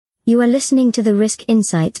You are listening to the Risk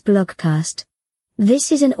Insights blogcast. This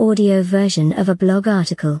is an audio version of a blog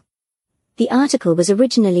article. The article was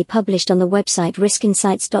originally published on the website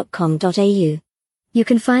riskinsights.com.au. You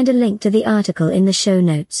can find a link to the article in the show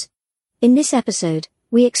notes. In this episode,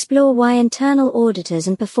 we explore why internal auditors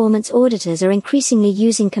and performance auditors are increasingly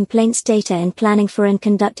using complaints data in planning for and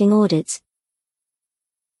conducting audits.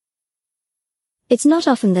 It's not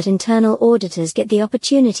often that internal auditors get the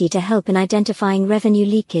opportunity to help in identifying revenue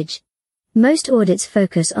leakage. Most audits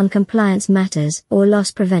focus on compliance matters or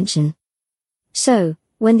loss prevention. So,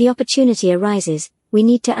 when the opportunity arises, we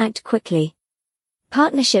need to act quickly.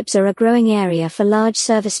 Partnerships are a growing area for large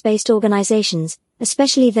service-based organizations,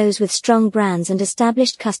 especially those with strong brands and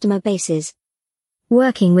established customer bases.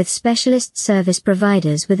 Working with specialist service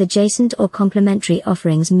providers with adjacent or complementary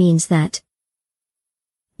offerings means that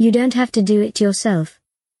you don't have to do it yourself.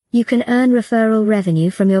 You can earn referral revenue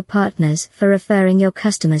from your partners for referring your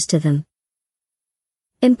customers to them.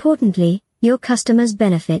 Importantly, your customers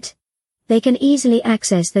benefit. They can easily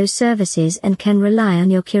access those services and can rely on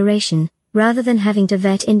your curation, rather than having to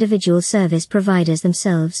vet individual service providers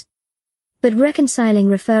themselves. But reconciling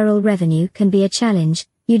referral revenue can be a challenge.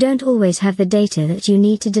 You don't always have the data that you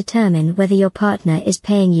need to determine whether your partner is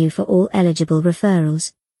paying you for all eligible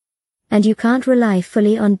referrals. And you can't rely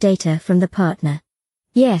fully on data from the partner.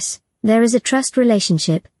 Yes, there is a trust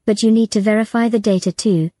relationship, but you need to verify the data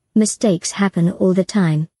too. Mistakes happen all the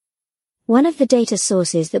time. One of the data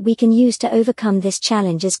sources that we can use to overcome this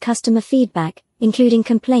challenge is customer feedback, including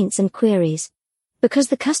complaints and queries. Because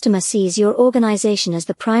the customer sees your organization as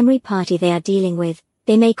the primary party they are dealing with,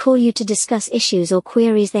 they may call you to discuss issues or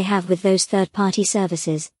queries they have with those third-party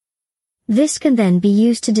services. This can then be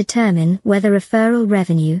used to determine whether referral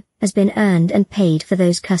revenue has been earned and paid for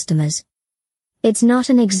those customers. It's not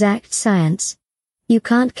an exact science. You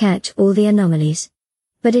can't catch all the anomalies.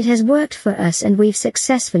 But it has worked for us and we've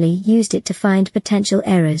successfully used it to find potential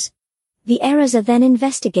errors. The errors are then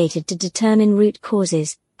investigated to determine root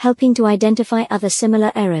causes, helping to identify other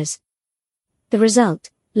similar errors. The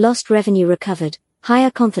result: lost revenue recovered,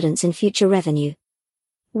 higher confidence in future revenue.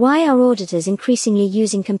 Why are auditors increasingly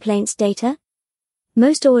using complaints data?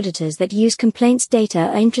 Most auditors that use complaints data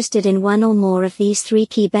are interested in one or more of these three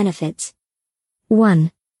key benefits.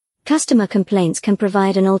 1. Customer complaints can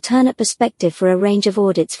provide an alternate perspective for a range of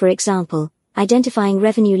audits, for example, identifying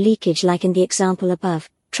revenue leakage like in the example above,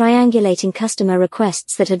 triangulating customer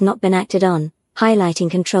requests that had not been acted on, highlighting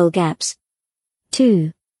control gaps.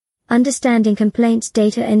 2. Understanding complaints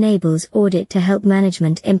data enables audit to help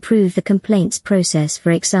management improve the complaints process,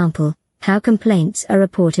 for example, how complaints are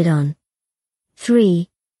reported on. 3.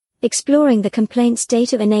 Exploring the complaints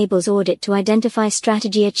data enables audit to identify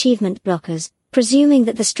strategy achievement blockers, presuming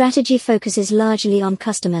that the strategy focuses largely on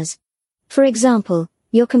customers. For example,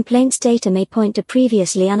 your complaints data may point to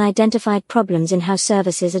previously unidentified problems in how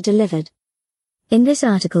services are delivered. In this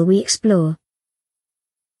article we explore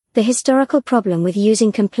the historical problem with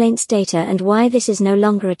using complaints data and why this is no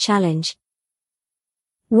longer a challenge.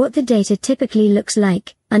 What the data typically looks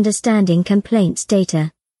like, understanding complaints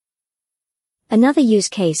data. Another use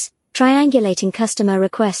case, triangulating customer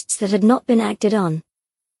requests that had not been acted on.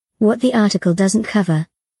 What the article doesn't cover.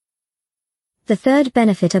 The third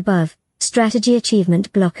benefit above, strategy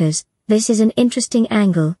achievement blockers. This is an interesting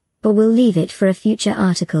angle, but we'll leave it for a future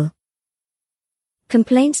article.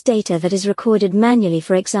 Complaints data that is recorded manually,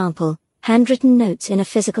 for example, handwritten notes in a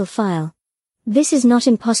physical file. This is not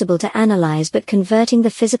impossible to analyze, but converting the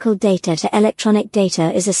physical data to electronic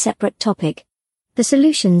data is a separate topic. The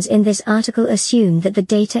solutions in this article assume that the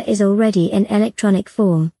data is already in electronic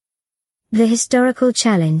form. The historical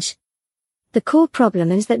challenge. The core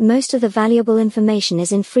problem is that most of the valuable information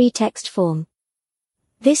is in free text form.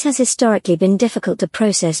 This has historically been difficult to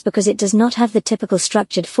process because it does not have the typical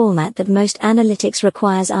structured format that most analytics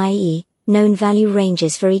requires, i.e., known value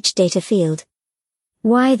ranges for each data field.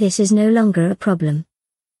 Why this is no longer a problem.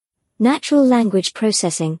 Natural language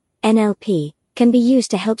processing, NLP, can be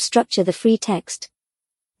used to help structure the free text.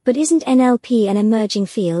 But isn't NLP an emerging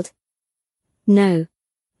field? No.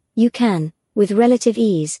 You can, with relative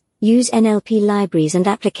ease, use NLP libraries and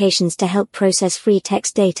applications to help process free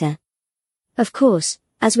text data. Of course,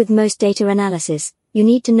 as with most data analysis, you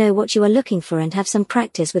need to know what you are looking for and have some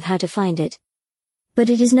practice with how to find it. But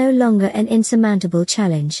it is no longer an insurmountable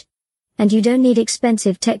challenge. And you don't need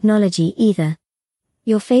expensive technology either.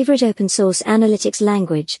 Your favorite open source analytics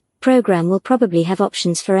language, program will probably have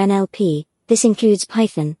options for NLP. This includes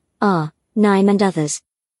Python, R, KNIME and others.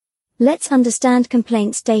 Let's understand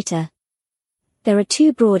complaints data. There are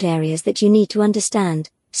two broad areas that you need to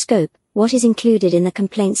understand: scope, what is included in the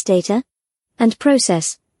complaints data, and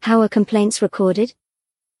process, How are complaints recorded?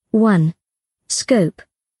 1. Scope.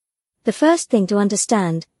 The first thing to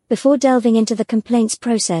understand, before delving into the complaints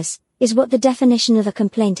process, is what the definition of a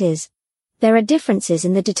complaint is. There are differences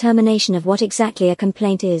in the determination of what exactly a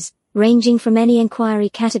complaint is, ranging from any inquiry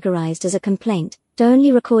categorized as a complaint, to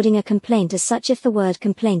only recording a complaint as such if the word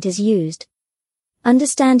complaint is used.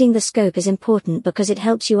 Understanding the scope is important because it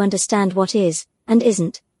helps you understand what is, and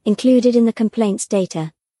isn't, included in the complaints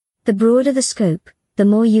data. The broader the scope, the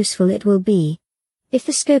more useful it will be. If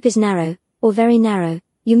the scope is narrow, or very narrow,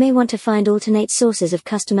 you may want to find alternate sources of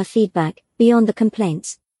customer feedback, beyond the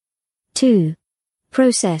complaints. 2.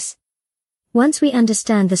 Process. Once we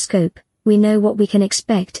understand the scope, we know what we can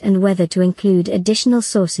expect and whether to include additional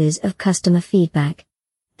sources of customer feedback.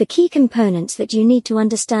 The key components that you need to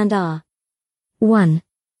understand are 1.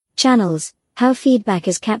 Channels, how feedback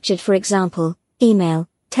is captured, for example, email,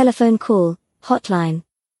 telephone call, hotline.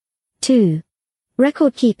 2.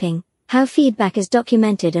 Record keeping, how feedback is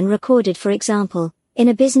documented and recorded, for example, in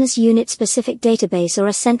a business unit-specific database or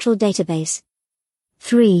a central database.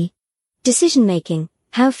 3. Decision making,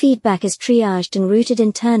 how feedback is triaged and routed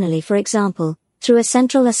internally, for example, through a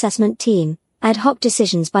central assessment team, ad hoc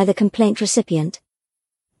decisions by the complaint recipient.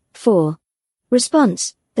 4.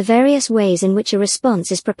 Response, the various ways in which a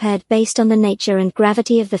response is prepared based on the nature and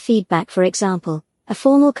gravity of the feedback, for example, a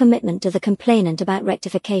formal commitment to the complainant about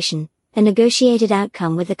rectification, a negotiated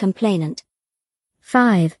outcome with the complainant.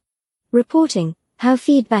 5. Reporting, how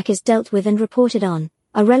feedback is dealt with and reported on,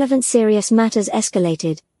 are relevant serious matters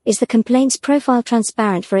escalated, is the complaint's profile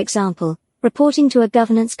transparent, for example, reporting to a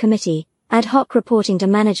governance committee, ad hoc reporting to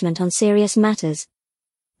management on serious matters.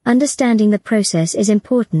 Understanding the process is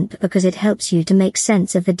important because it helps you to make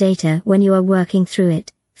sense of the data when you are working through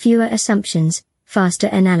it, fewer assumptions, faster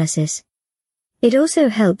analysis. It also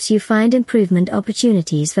helps you find improvement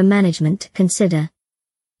opportunities for management to consider.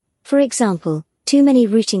 For example, too many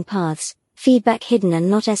routing paths, feedback hidden and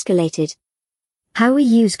not escalated. How we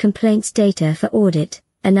use complaints data for audit,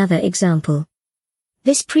 another example.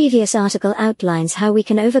 This previous article outlines how we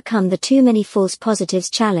can overcome the too many false positives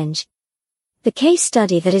challenge. The case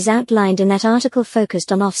study that is outlined in that article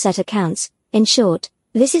focused on offset accounts. In short,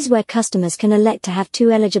 this is where customers can elect to have two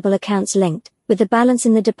eligible accounts linked, with the balance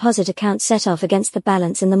in the deposit account set off against the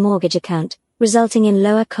balance in the mortgage account, resulting in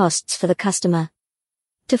lower costs for the customer.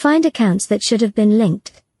 To find accounts that should have been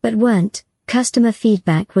linked, but weren't, customer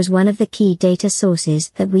feedback was one of the key data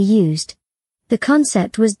sources that we used. The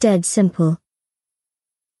concept was dead simple.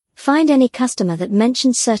 Find any customer that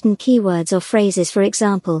mentioned certain keywords or phrases, for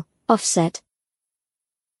example, offset.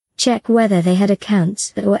 Check whether they had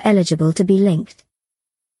accounts that were eligible to be linked.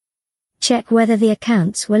 Check whether the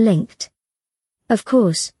accounts were linked. Of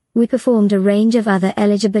course, we performed a range of other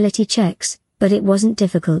eligibility checks, but it wasn't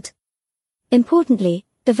difficult. Importantly,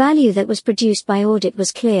 the value that was produced by audit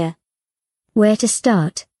was clear. Where to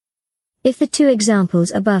start? If the two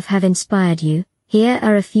examples above have inspired you, here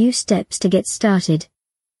are a few steps to get started.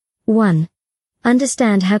 1.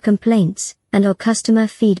 Understand how complaints and/or customer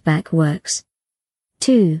feedback works.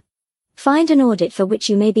 2. Find an audit for which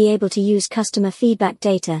you may be able to use customer feedback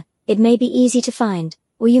data. It may be easy to find,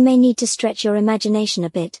 or you may need to stretch your imagination a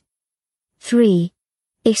bit. 3.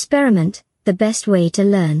 Experiment, the best way to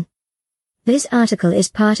learn. This article is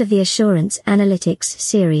part of the Assurance Analytics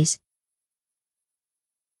series.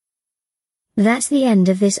 That's the end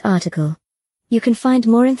of this article. You can find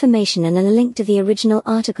more information and a link to the original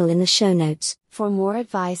article in the show notes. For more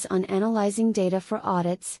advice on analyzing data for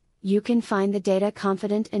audits, you can find the Data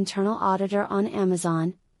Confident Internal Auditor on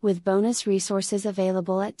Amazon, with bonus resources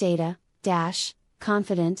available at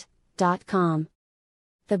data-confident.com.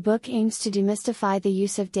 The book aims to demystify the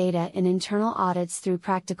use of data in internal audits through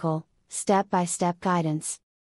practical, step-by-step guidance.